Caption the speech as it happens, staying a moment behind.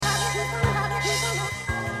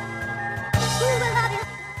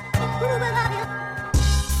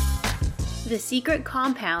The secret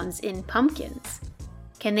compounds in pumpkins.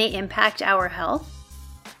 Can they impact our health?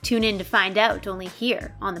 Tune in to find out only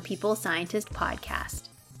here on the People Scientist podcast.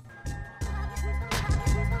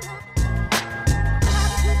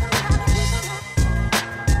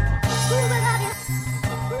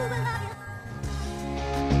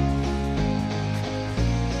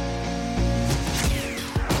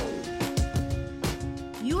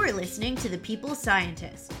 You are listening to the People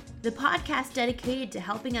Scientist, the podcast dedicated to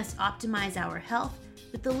helping us optimize our health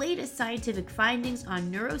with the latest scientific findings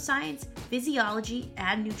on neuroscience, physiology,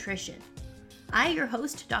 and nutrition. I, your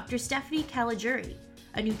host, Dr. Stephanie Caligiuri,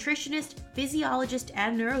 a nutritionist, physiologist,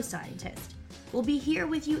 and neuroscientist, will be here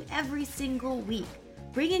with you every single week,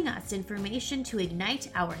 bringing us information to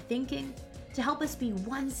ignite our thinking, to help us be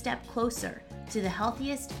one step closer to the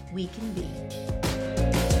healthiest we can be.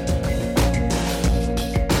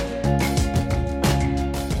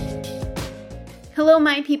 Hello,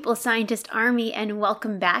 my People Scientist Army, and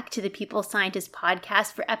welcome back to the People Scientist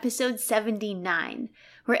podcast for episode 79,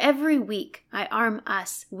 where every week I arm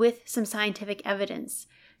us with some scientific evidence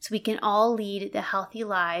so we can all lead the healthy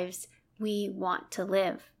lives we want to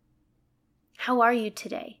live. How are you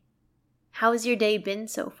today? How has your day been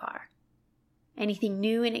so far? Anything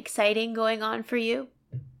new and exciting going on for you?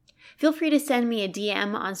 Feel free to send me a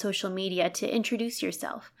DM on social media to introduce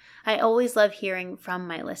yourself. I always love hearing from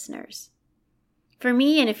my listeners. For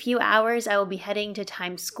me, in a few hours, I will be heading to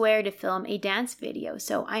Times Square to film a dance video,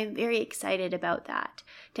 so I am very excited about that.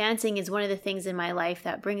 Dancing is one of the things in my life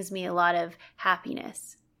that brings me a lot of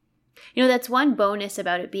happiness. You know, that's one bonus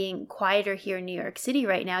about it being quieter here in New York City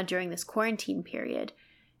right now during this quarantine period,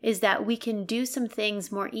 is that we can do some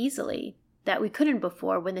things more easily that we couldn't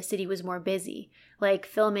before when the city was more busy, like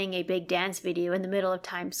filming a big dance video in the middle of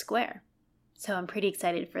Times Square. So I'm pretty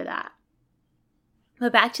excited for that.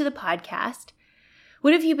 But back to the podcast.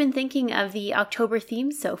 What have you been thinking of the October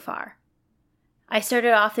themes so far? I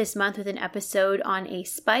started off this month with an episode on a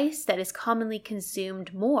spice that is commonly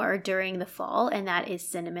consumed more during the fall, and that is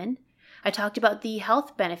cinnamon. I talked about the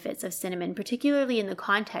health benefits of cinnamon, particularly in the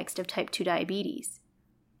context of type 2 diabetes.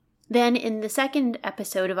 Then in the second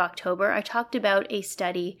episode of October, I talked about a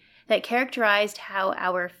study that characterized how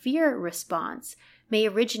our fear response may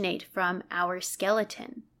originate from our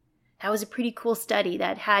skeleton. That was a pretty cool study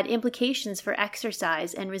that had implications for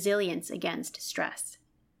exercise and resilience against stress.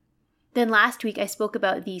 Then last week I spoke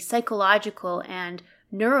about the psychological and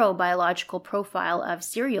neurobiological profile of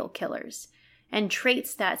serial killers and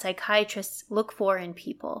traits that psychiatrists look for in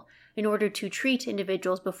people in order to treat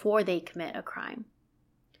individuals before they commit a crime.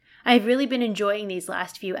 I've really been enjoying these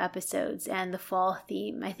last few episodes and the fall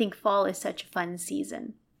theme. I think fall is such a fun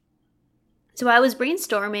season. So I was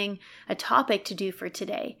brainstorming a topic to do for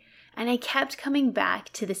today, and I kept coming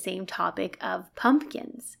back to the same topic of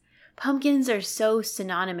pumpkins. Pumpkins are so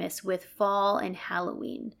synonymous with fall and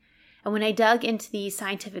Halloween. And when I dug into the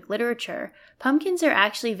scientific literature, pumpkins are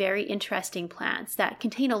actually very interesting plants that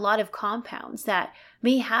contain a lot of compounds that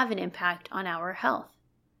may have an impact on our health.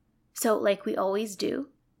 So like we always do,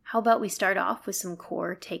 how about we start off with some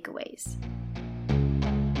core takeaways?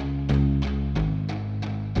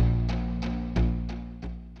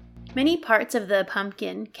 Many parts of the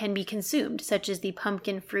pumpkin can be consumed, such as the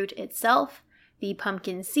pumpkin fruit itself, the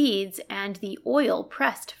pumpkin seeds, and the oil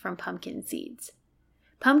pressed from pumpkin seeds.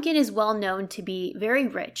 Pumpkin is well known to be very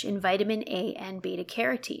rich in vitamin A and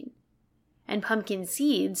beta-carotene. And pumpkin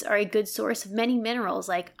seeds are a good source of many minerals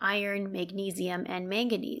like iron, magnesium, and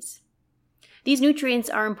manganese. These nutrients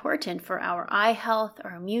are important for our eye health,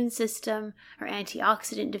 our immune system, our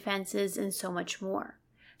antioxidant defenses, and so much more.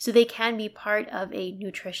 So they can be part of a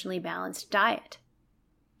nutritionally balanced diet.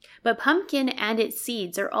 But pumpkin and its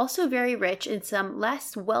seeds are also very rich in some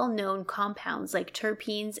less well-known compounds like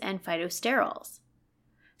terpenes and phytosterols.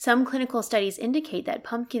 Some clinical studies indicate that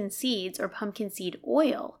pumpkin seeds or pumpkin seed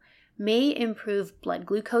oil may improve blood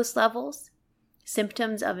glucose levels,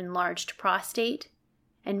 symptoms of enlarged prostate,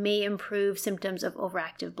 and may improve symptoms of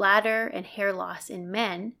overactive bladder and hair loss in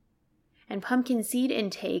men. And pumpkin seed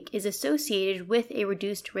intake is associated with a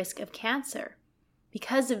reduced risk of cancer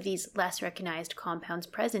because of these less recognized compounds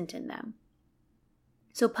present in them.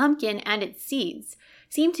 So pumpkin and its seeds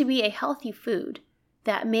seem to be a healthy food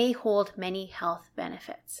that may hold many health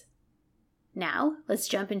benefits. Now, let's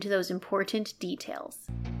jump into those important details.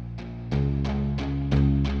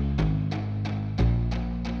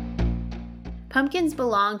 Pumpkins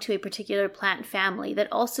belong to a particular plant family that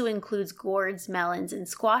also includes gourds, melons, and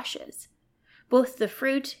squashes. Both the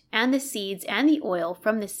fruit and the seeds and the oil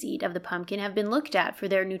from the seed of the pumpkin have been looked at for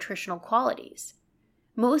their nutritional qualities.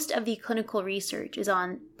 Most of the clinical research is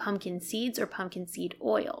on pumpkin seeds or pumpkin seed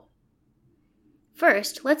oil.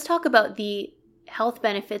 First, let's talk about the health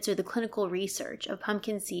benefits or the clinical research of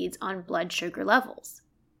pumpkin seeds on blood sugar levels.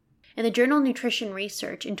 In the journal Nutrition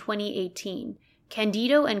Research in 2018,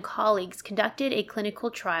 Candido and colleagues conducted a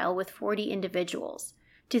clinical trial with 40 individuals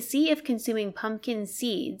to see if consuming pumpkin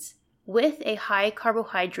seeds with a high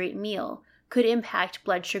carbohydrate meal could impact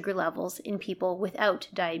blood sugar levels in people without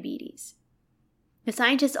diabetes. The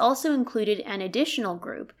scientists also included an additional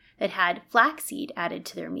group that had flaxseed added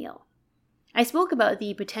to their meal. I spoke about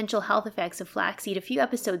the potential health effects of flaxseed a few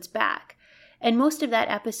episodes back, and most of that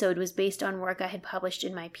episode was based on work I had published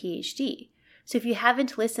in my PhD. So if you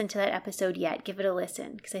haven't listened to that episode yet, give it a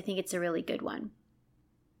listen, because I think it's a really good one.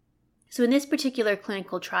 So in this particular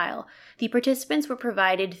clinical trial, the participants were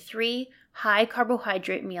provided 3 high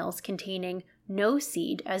carbohydrate meals containing no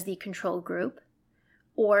seed as the control group,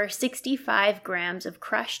 or 65 grams of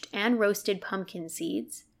crushed and roasted pumpkin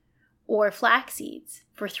seeds, or flax seeds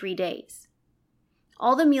for 3 days.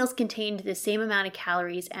 All the meals contained the same amount of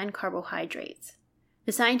calories and carbohydrates.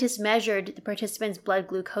 The scientists measured the participants' blood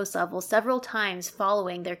glucose levels several times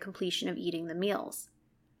following their completion of eating the meals.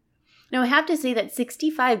 Now, I have to say that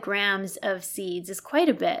 65 grams of seeds is quite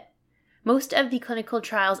a bit. Most of the clinical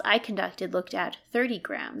trials I conducted looked at 30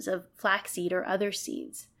 grams of flaxseed or other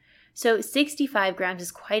seeds. So 65 grams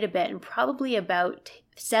is quite a bit and probably about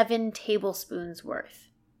 7 tablespoons worth.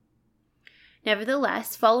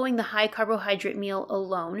 Nevertheless, following the high carbohydrate meal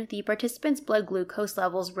alone, the participants' blood glucose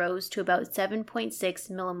levels rose to about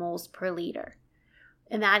 7.6 millimoles per liter.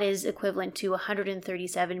 And that is equivalent to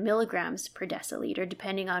 137 milligrams per deciliter,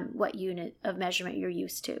 depending on what unit of measurement you're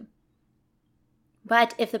used to.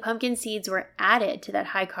 But if the pumpkin seeds were added to that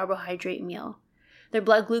high carbohydrate meal, their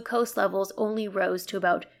blood glucose levels only rose to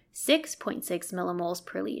about 6.6 millimoles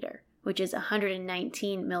per liter, which is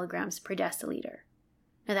 119 milligrams per deciliter.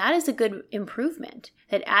 Now that is a good improvement.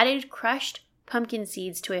 That added crushed pumpkin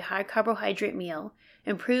seeds to a high carbohydrate meal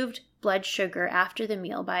improved blood sugar after the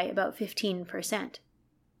meal by about 15%.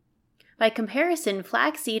 By comparison,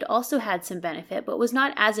 flaxseed also had some benefit, but was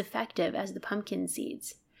not as effective as the pumpkin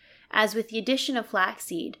seeds. As with the addition of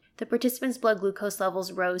flaxseed, the participants' blood glucose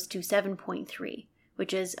levels rose to 7.3,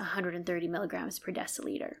 which is 130 milligrams per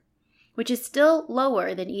deciliter, which is still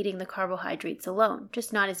lower than eating the carbohydrates alone,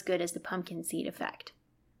 just not as good as the pumpkin seed effect.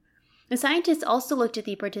 The scientists also looked at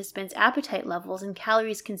the participants' appetite levels and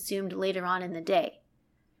calories consumed later on in the day.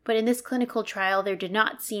 But in this clinical trial, there did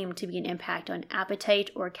not seem to be an impact on appetite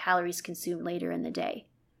or calories consumed later in the day.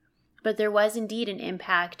 But there was indeed an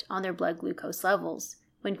impact on their blood glucose levels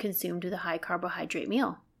when consumed with a high carbohydrate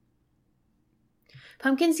meal.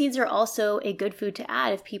 Pumpkin seeds are also a good food to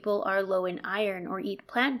add if people are low in iron or eat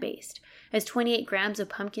plant-based, as 28 grams of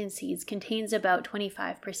pumpkin seeds contains about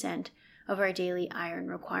 25% of our daily iron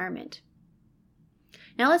requirement.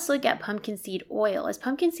 Now let's look at pumpkin seed oil, as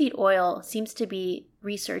pumpkin seed oil seems to be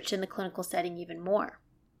researched in the clinical setting even more.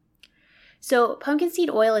 So pumpkin seed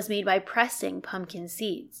oil is made by pressing pumpkin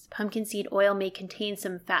seeds. Pumpkin seed oil may contain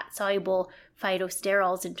some fat-soluble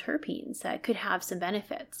phytosterols and terpenes that could have some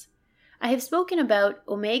benefits. I have spoken about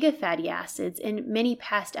omega fatty acids in many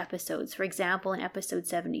past episodes, for example in episode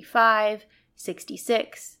 75,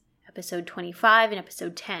 66, episode 25, and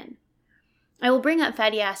episode 10. I will bring up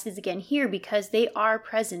fatty acids again here because they are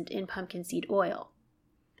present in pumpkin seed oil.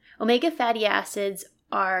 Omega fatty acids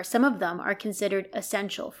some of them are considered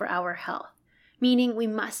essential for our health, meaning we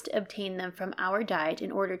must obtain them from our diet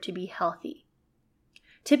in order to be healthy.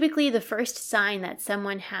 Typically, the first sign that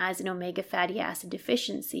someone has an omega fatty acid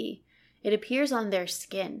deficiency, it appears on their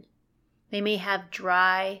skin. They may have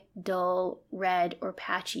dry, dull, red, or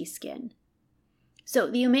patchy skin. So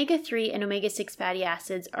the omega-3 and omega-6 fatty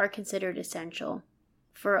acids are considered essential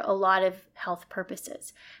for a lot of health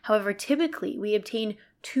purposes. However, typically we obtain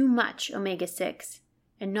too much omega-6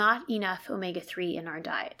 and not enough omega-3 in our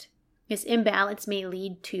diet. This imbalance may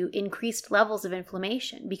lead to increased levels of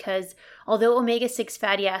inflammation because although omega-6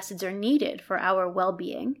 fatty acids are needed for our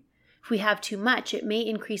well-being, if we have too much, it may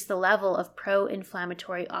increase the level of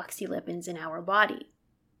pro-inflammatory oxylipins in our body.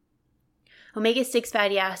 Omega-6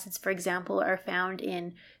 fatty acids, for example, are found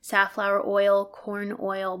in safflower oil, corn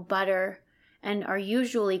oil, butter, and are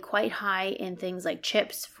usually quite high in things like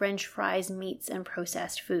chips, French fries, meats, and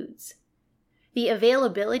processed foods. The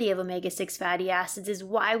availability of omega-6 fatty acids is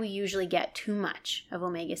why we usually get too much of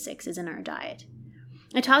omega-6s in our diet.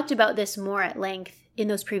 I talked about this more at length in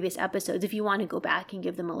those previous episodes if you want to go back and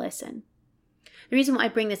give them a listen. The reason why I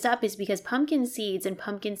bring this up is because pumpkin seeds and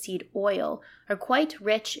pumpkin seed oil are quite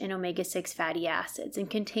rich in omega-6 fatty acids and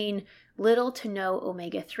contain little to no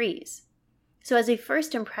omega-3s. So as a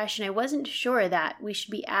first impression, I wasn't sure that we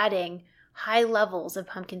should be adding high levels of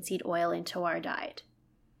pumpkin seed oil into our diet.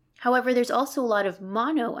 However, there's also a lot of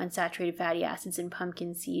monounsaturated fatty acids in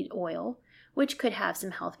pumpkin seed oil, which could have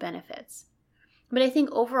some health benefits. But I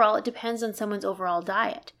think overall it depends on someone's overall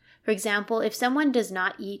diet. For example, if someone does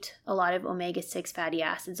not eat a lot of omega-6 fatty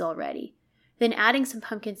acids already, then adding some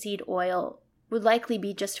pumpkin seed oil would likely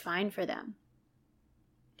be just fine for them.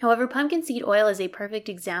 However, pumpkin seed oil is a perfect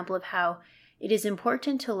example of how it is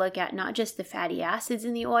important to look at not just the fatty acids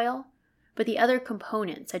in the oil, but the other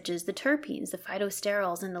components such as the terpenes, the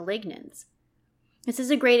phytosterols, and the lignans. This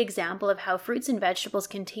is a great example of how fruits and vegetables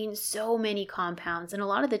contain so many compounds, and a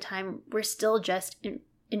lot of the time we're still just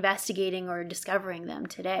investigating or discovering them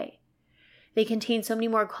today. They contain so many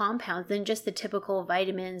more compounds than just the typical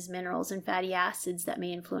vitamins, minerals, and fatty acids that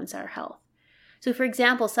may influence our health. So for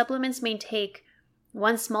example, supplements may take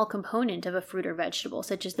one small component of a fruit or vegetable,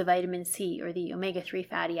 such as the vitamin C or the omega-3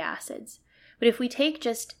 fatty acids. But if we take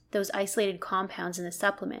just those isolated compounds in the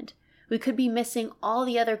supplement, we could be missing all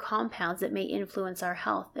the other compounds that may influence our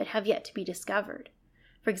health that have yet to be discovered.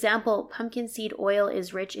 For example, pumpkin seed oil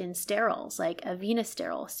is rich in sterols like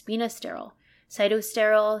avenosterol, spinosterol,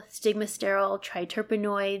 cytosterol, stigmasterol,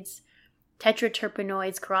 triterpenoids,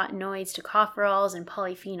 tetraterpenoids, carotenoids, tocopherols, and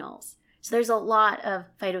polyphenols. So there's a lot of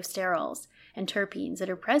phytosterols and terpenes that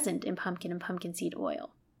are present in pumpkin and pumpkin seed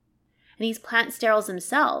oil. And these plant sterols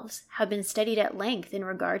themselves have been studied at length in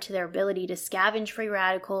regard to their ability to scavenge free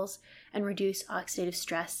radicals and reduce oxidative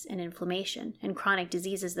stress and inflammation and chronic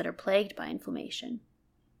diseases that are plagued by inflammation.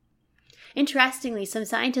 Interestingly, some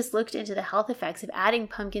scientists looked into the health effects of adding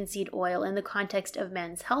pumpkin seed oil in the context of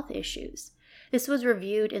men's health issues. This was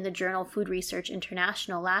reviewed in the journal Food Research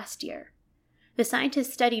International last year. The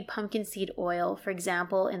scientists studied pumpkin seed oil, for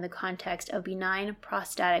example, in the context of benign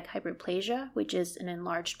prostatic hyperplasia, which is an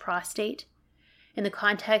enlarged prostate, in the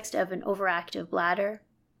context of an overactive bladder,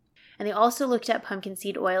 and they also looked at pumpkin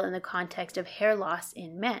seed oil in the context of hair loss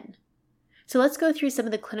in men. So let's go through some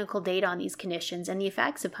of the clinical data on these conditions and the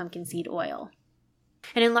effects of pumpkin seed oil.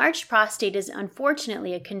 An enlarged prostate is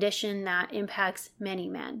unfortunately a condition that impacts many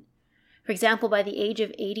men. For example, by the age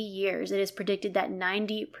of 80 years, it is predicted that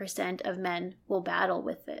 90% of men will battle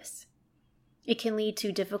with this. It can lead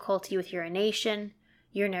to difficulty with urination,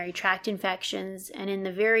 urinary tract infections, and in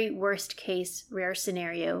the very worst case, rare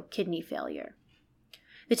scenario, kidney failure.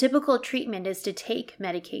 The typical treatment is to take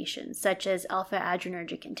medications such as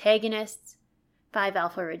alpha-adrenergic antagonists,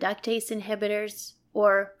 5-alpha reductase inhibitors,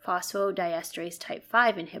 or phosphodiesterase type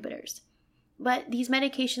 5 inhibitors. But these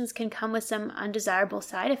medications can come with some undesirable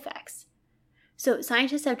side effects. So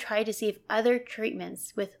scientists have tried to see if other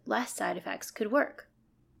treatments with less side effects could work.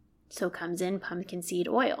 So comes in pumpkin seed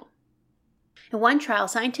oil. In one trial,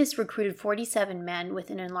 scientists recruited 47 men with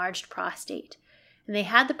an enlarged prostate, and they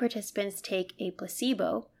had the participants take a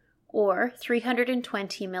placebo, or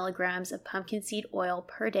 320 milligrams of pumpkin seed oil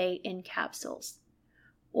per day in capsules,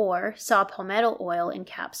 or saw palmetto oil in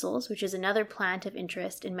capsules, which is another plant of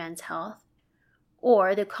interest in men's health,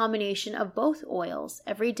 or the combination of both oils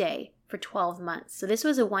every day for 12 months. So this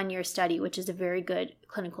was a 1-year study, which is a very good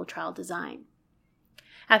clinical trial design.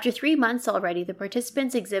 After 3 months already, the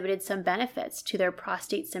participants exhibited some benefits to their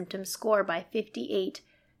prostate symptom score by 58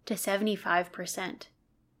 to 75%.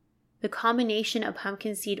 The combination of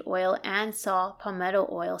pumpkin seed oil and saw palmetto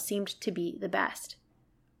oil seemed to be the best.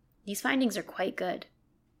 These findings are quite good.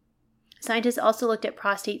 Scientists also looked at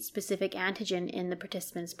prostate-specific antigen in the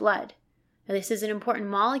participants' blood. Now, this is an important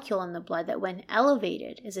molecule in the blood that, when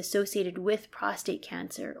elevated, is associated with prostate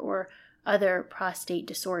cancer or other prostate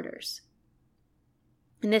disorders.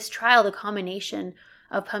 In this trial, the combination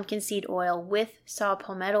of pumpkin seed oil with saw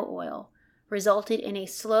palmetto oil resulted in a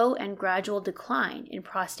slow and gradual decline in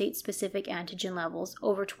prostate-specific antigen levels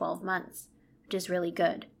over 12 months, which is really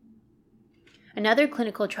good. Another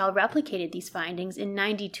clinical trial replicated these findings in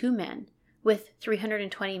 92 men with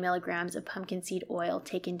 320 milligrams of pumpkin seed oil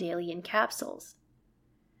taken daily in capsules.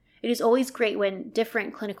 It is always great when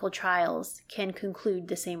different clinical trials can conclude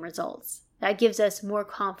the same results. That gives us more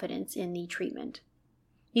confidence in the treatment.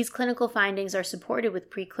 These clinical findings are supported with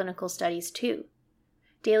preclinical studies too.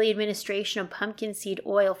 Daily administration of pumpkin seed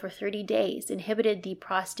oil for 30 days inhibited the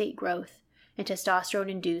prostate growth and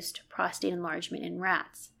testosterone-induced prostate enlargement in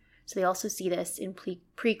rats. So they also see this in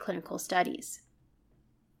preclinical studies.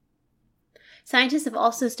 Scientists have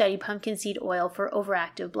also studied pumpkin seed oil for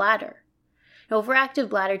overactive bladder. An overactive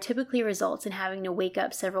bladder typically results in having to wake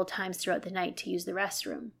up several times throughout the night to use the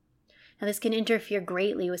restroom. Now, this can interfere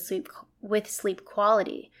greatly with sleep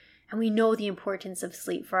quality, and we know the importance of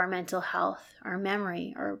sleep for our mental health, our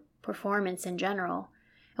memory, our performance in general.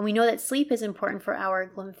 And we know that sleep is important for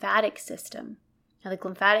our lymphatic system, Now, the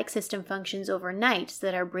glymphatic system functions overnight so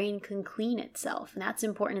that our brain can clean itself, and that's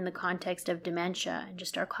important in the context of dementia and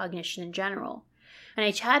just our cognition in general. And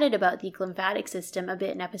I chatted about the glymphatic system a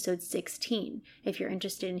bit in episode 16, if you're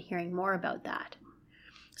interested in hearing more about that.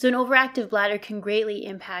 So an overactive bladder can greatly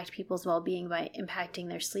impact people's well-being by impacting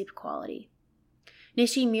their sleep quality.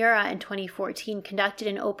 Nishimura in 2014 conducted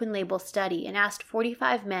an open-label study and asked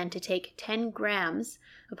 45 men to take 10 grams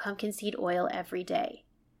of pumpkin seed oil every day.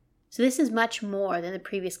 So this is much more than the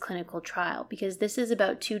previous clinical trial because this is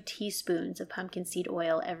about 2 teaspoons of pumpkin seed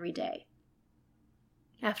oil every day.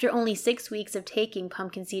 After only 6 weeks of taking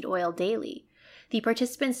pumpkin seed oil daily, the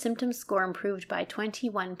participants' symptom score improved by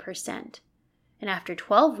 21%. And after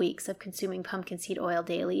 12 weeks of consuming pumpkin seed oil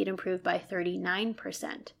daily, it improved by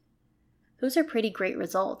 39%. Those are pretty great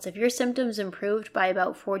results. If your symptoms improved by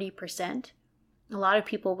about 40%, a lot of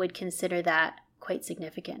people would consider that quite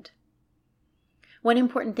significant. One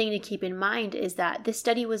important thing to keep in mind is that this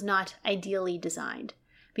study was not ideally designed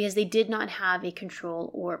because they did not have a control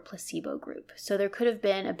or placebo group. So there could have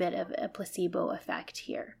been a bit of a placebo effect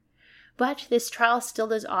here. But this trial still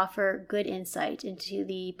does offer good insight into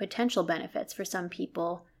the potential benefits for some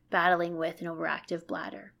people battling with an overactive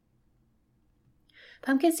bladder.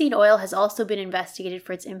 Pumpkin seed oil has also been investigated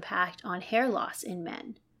for its impact on hair loss in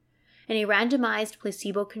men. In a randomized,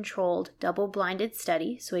 placebo-controlled, double-blinded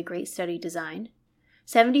study, so a great study design,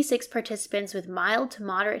 76 participants with mild to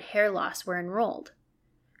moderate hair loss were enrolled.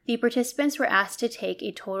 The participants were asked to take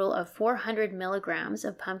a total of 400 milligrams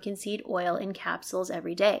of pumpkin seed oil in capsules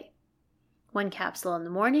every day, 1 capsule in the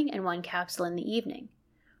morning and 1 capsule in the evening,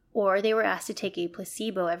 or they were asked to take a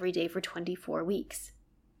placebo every day for 24 weeks.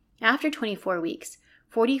 After 24 weeks,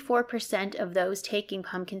 44% of those taking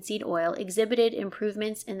pumpkin seed oil exhibited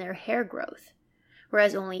improvements in their hair growth,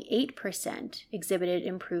 whereas only 8% exhibited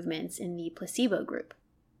improvements in the placebo group.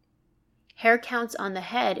 Hair counts on the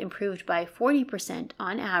head improved by 40%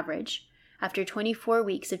 on average after 24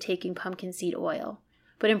 weeks of taking pumpkin seed oil,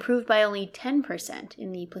 but improved by only 10%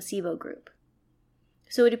 in the placebo group.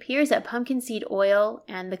 So it appears that pumpkin seed oil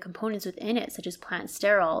and the components within it, such as plant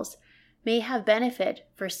sterols, may have benefit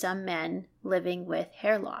for some men living with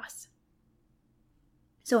hair loss.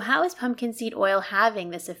 So how is pumpkin seed oil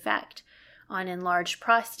having this effect on enlarged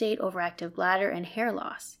prostate, overactive bladder, and hair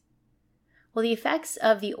loss? Well, the effects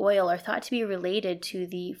of the oil are thought to be related to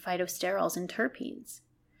the phytosterols and terpenes.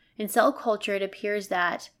 In cell culture, it appears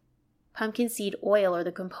that pumpkin seed oil, or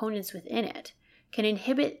the components within it, can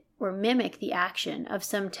inhibit or mimic the action of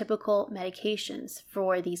some typical medications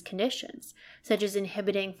for these conditions, such as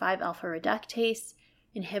inhibiting 5-alpha reductase,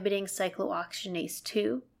 inhibiting cyclooxygenase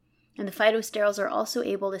 2, and the phytosterols are also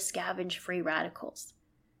able to scavenge free radicals.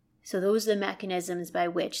 So those are the mechanisms by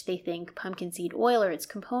which they think pumpkin seed oil or its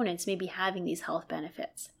components may be having these health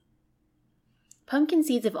benefits. Pumpkin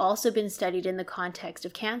seeds have also been studied in the context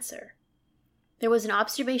of cancer. There was an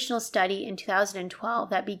observational study in 2012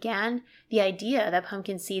 that began the idea that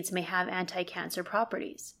pumpkin seeds may have anti-cancer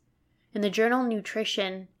properties. In the journal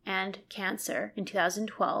Nutrition and Cancer in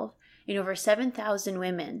 2012, in over 7,000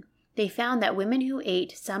 women, they found that women who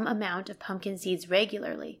ate some amount of pumpkin seeds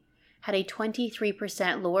regularly had a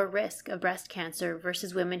 23% lower risk of breast cancer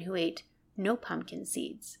versus women who ate no pumpkin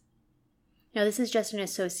seeds. Now, this is just an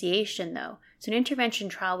association, though, so an intervention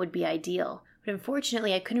trial would be ideal. But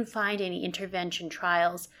unfortunately, I couldn't find any intervention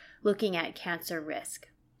trials looking at cancer risk.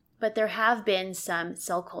 But there have been some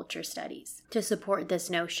cell culture studies to support this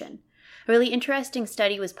notion. A really interesting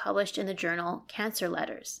study was published in the journal Cancer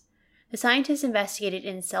Letters. The scientists investigated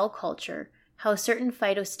in cell culture how certain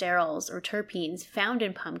phytosterols or terpenes found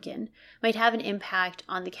in pumpkin might have an impact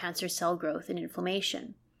on the cancer cell growth and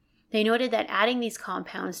inflammation. They noted that adding these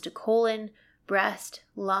compounds to colon, breast,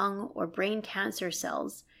 lung, or brain cancer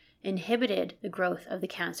cells inhibited the growth of the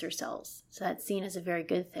cancer cells, so that's seen as a very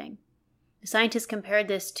good thing. The scientists compared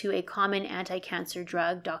this to a common anti-cancer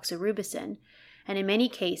drug, doxorubicin, and in many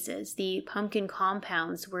cases, the pumpkin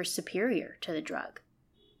compounds were superior to the drug.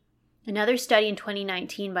 Another study in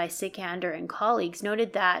 2019 by Sikander and colleagues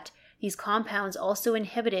noted that these compounds also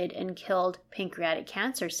inhibited and killed pancreatic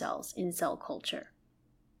cancer cells in cell culture.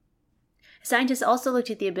 Scientists also looked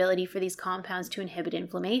at the ability for these compounds to inhibit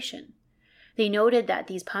inflammation. They noted that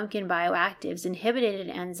these pumpkin bioactives inhibited an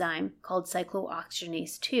enzyme called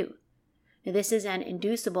cyclooxygenase 2. Now, this is an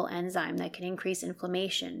inducible enzyme that can increase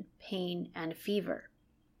inflammation, pain, and fever.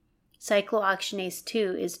 Cyclooxygenase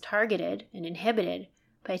 2 is targeted and inhibited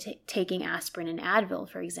by taking aspirin and Advil,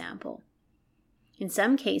 for example. In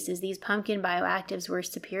some cases, these pumpkin bioactives were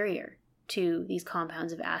superior to these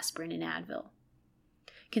compounds of aspirin and Advil.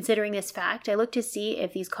 Considering this fact, I looked to see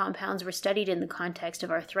if these compounds were studied in the context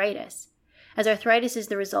of arthritis. as arthritis is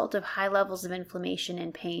the result of high levels of inflammation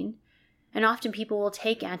and pain, and often people will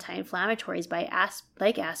take anti-inflammatories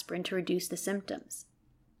like aspirin to reduce the symptoms.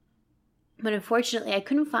 But unfortunately, I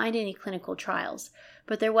couldn't find any clinical trials,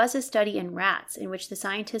 but there was a study in rats in which the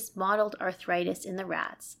scientists modeled arthritis in the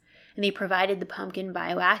rats, and they provided the pumpkin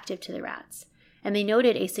bioactive to the rats, and they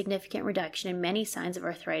noted a significant reduction in many signs of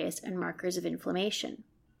arthritis and markers of inflammation.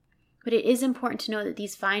 But it is important to know that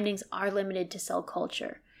these findings are limited to cell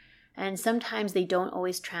culture, and sometimes they don't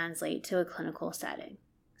always translate to a clinical setting.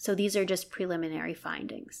 So these are just preliminary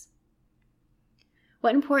findings.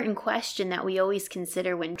 One important question that we always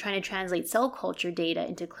consider when trying to translate cell culture data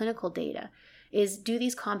into clinical data is, do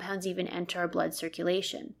these compounds even enter our blood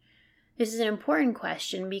circulation? This is an important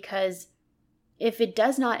question because if it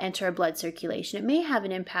does not enter our blood circulation, it may have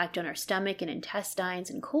an impact on our stomach and intestines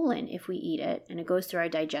and colon if we eat it, and it goes through our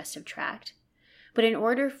digestive tract. But in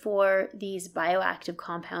order for these bioactive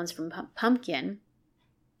compounds from pumpkin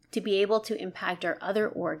to be able to impact our other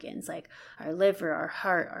organs like our liver, our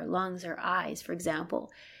heart, our lungs, our eyes, for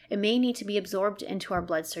example, it may need to be absorbed into our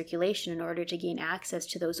blood circulation in order to gain access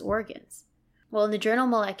to those organs. Well, in the journal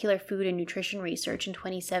Molecular Food and Nutrition Research in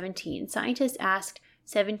 2017, scientists asked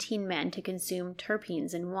 17 men to consume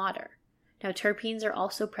terpenes in water. Now, terpenes are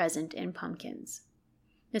also present in pumpkins.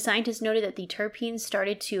 The scientists noted that the terpenes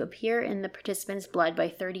started to appear in the participants' blood by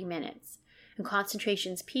 30 minutes, and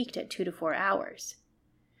concentrations peaked at 2 to 4 hours.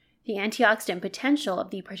 The antioxidant potential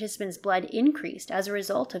of the participants' blood increased as a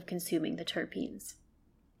result of consuming the terpenes.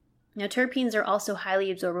 Now, terpenes are also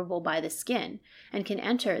highly absorbable by the skin and can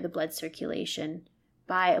enter the blood circulation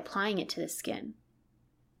by applying it to the skin.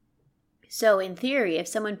 So, in theory, if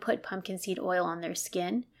someone put pumpkin seed oil on their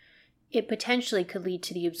skin, it potentially could lead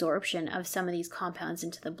to the absorption of some of these compounds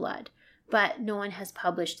into the blood, but no one has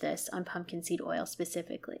published this on pumpkin seed oil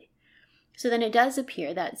specifically. So then it does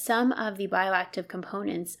appear that some of the bioactive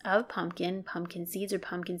components of pumpkin seeds, or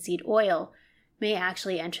pumpkin seed oil may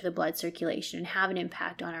actually enter the blood circulation and have an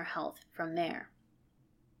impact on our health from there.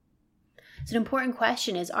 So an important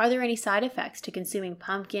question is, are there any side effects to consuming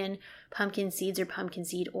pumpkin seeds, or pumpkin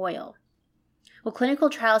seed oil? Well, clinical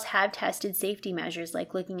trials have tested safety measures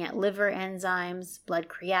like looking at liver enzymes, blood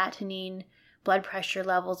creatinine, blood pressure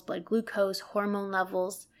levels, blood glucose, hormone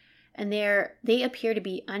levels, and they appear to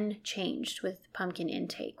be unchanged with pumpkin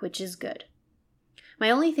intake, which is good. My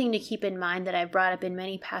only thing to keep in mind that I've brought up in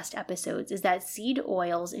many past episodes is that seed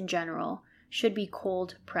oils in general should be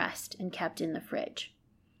cold pressed and kept in the fridge.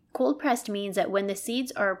 Cold pressed means that when the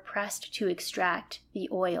seeds are pressed to extract the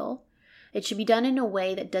oil, it should be done in a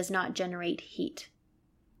way that does not generate heat.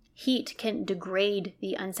 Heat can degrade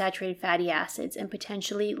the unsaturated fatty acids and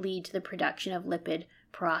potentially lead to the production of lipid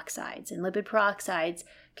peroxides. And lipid peroxides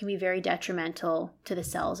can be very detrimental to the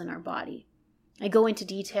cells in our body. I go into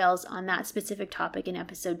details on that specific topic in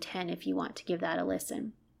episode 10 if you want to give that a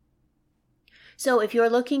listen. So if you're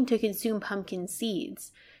looking to consume pumpkin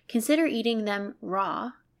seeds, consider eating them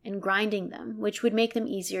raw and grinding them, which would make them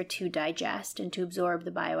easier to digest and to absorb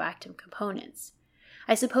the bioactive components.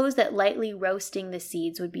 I suppose that lightly roasting the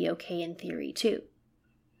seeds would be okay in theory too.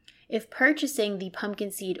 If purchasing the pumpkin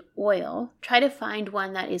seed oil, try to find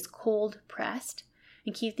one that is cold pressed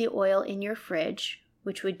and keep the oil in your fridge,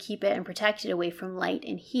 which would keep it and protect it away from light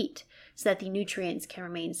and heat so that the nutrients can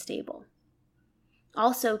remain stable.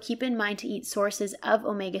 Also, keep in mind to eat sources of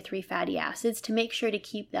omega-3 fatty acids to make sure to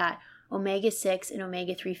keep that omega-6 and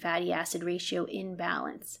omega-3 fatty acid ratio in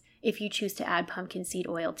balance if you choose to add pumpkin seed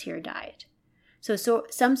oil to your diet. So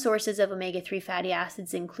some sources of omega-3 fatty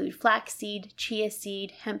acids include flaxseed, chia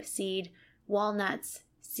seed, hemp seed, walnuts,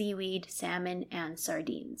 seaweed, salmon, and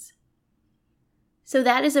sardines. So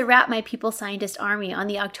that is a wrap, my People Scientist Army, on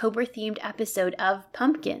the October-themed episode of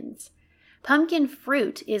pumpkins. Pumpkin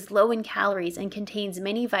fruit is low in calories and contains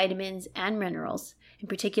many vitamins and minerals, in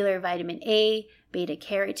particular vitamin A,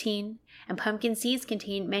 beta-carotene, and pumpkin seeds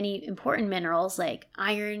contain many important minerals like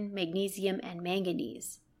iron, magnesium, and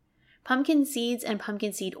manganese. Pumpkin seeds and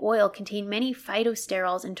pumpkin seed oil contain many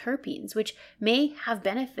phytosterols and terpenes, which may have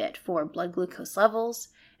benefit for blood glucose levels,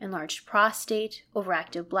 enlarged prostate,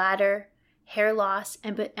 overactive bladder, hair loss,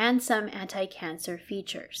 and some anti-cancer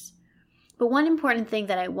features. But one important thing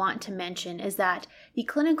that I want to mention is that the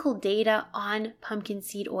clinical data on pumpkin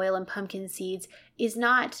seed oil and pumpkin seeds is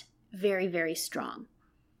not very, very strong.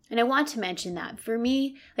 And I want to mention that for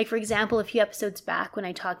me, like for example, a few episodes back when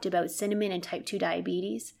I talked about cinnamon and type 2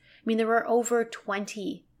 diabetes, there were over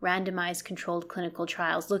 20 randomized controlled clinical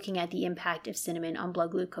trials looking at the impact of cinnamon on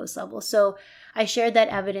blood glucose levels. So I shared that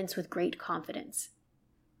evidence with great confidence.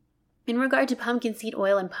 In regard to pumpkin seed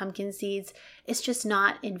oil and pumpkin seeds, it's just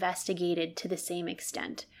not investigated to the same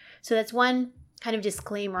extent. So that's one kind of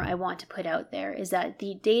disclaimer I want to put out there, is that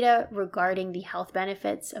the data regarding the health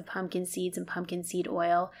benefits of pumpkin seeds and pumpkin seed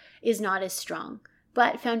oil is not as strong.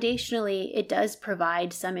 But foundationally, it does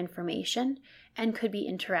provide some information and could be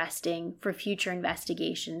interesting for future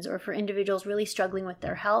investigations or for individuals really struggling with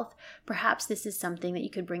their health. Perhaps this is something that you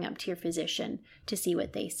could bring up to your physician to see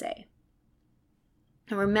what they say.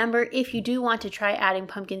 And remember, if you do want to try adding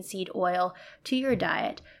pumpkin seed oil to your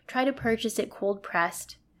diet, try to purchase it cold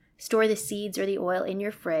pressed, store the seeds or the oil in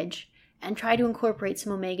your fridge, and try to incorporate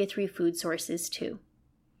some omega-3 food sources too.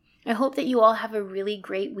 I hope that you all have a really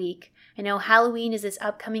great week. I know Halloween is this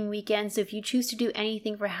upcoming weekend, so if you choose to do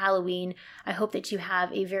anything for Halloween, I hope that you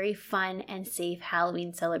have a very fun and safe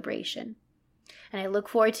Halloween celebration. And I look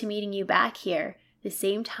forward to meeting you back here, the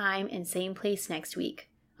same time and same place next week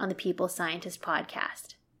on the People Scientist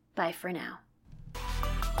Podcast. Bye for now.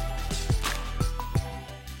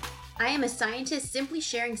 I am a scientist simply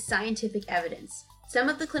sharing scientific evidence. Some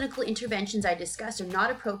of the clinical interventions I discuss are not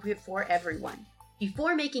appropriate for everyone.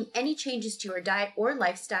 Before making any changes to your diet or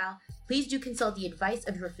lifestyle, please do consult the advice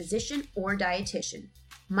of your physician or dietitian.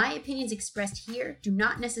 My opinions expressed here do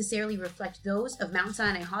not necessarily reflect those of Mount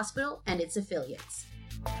Sinai Hospital and its affiliates.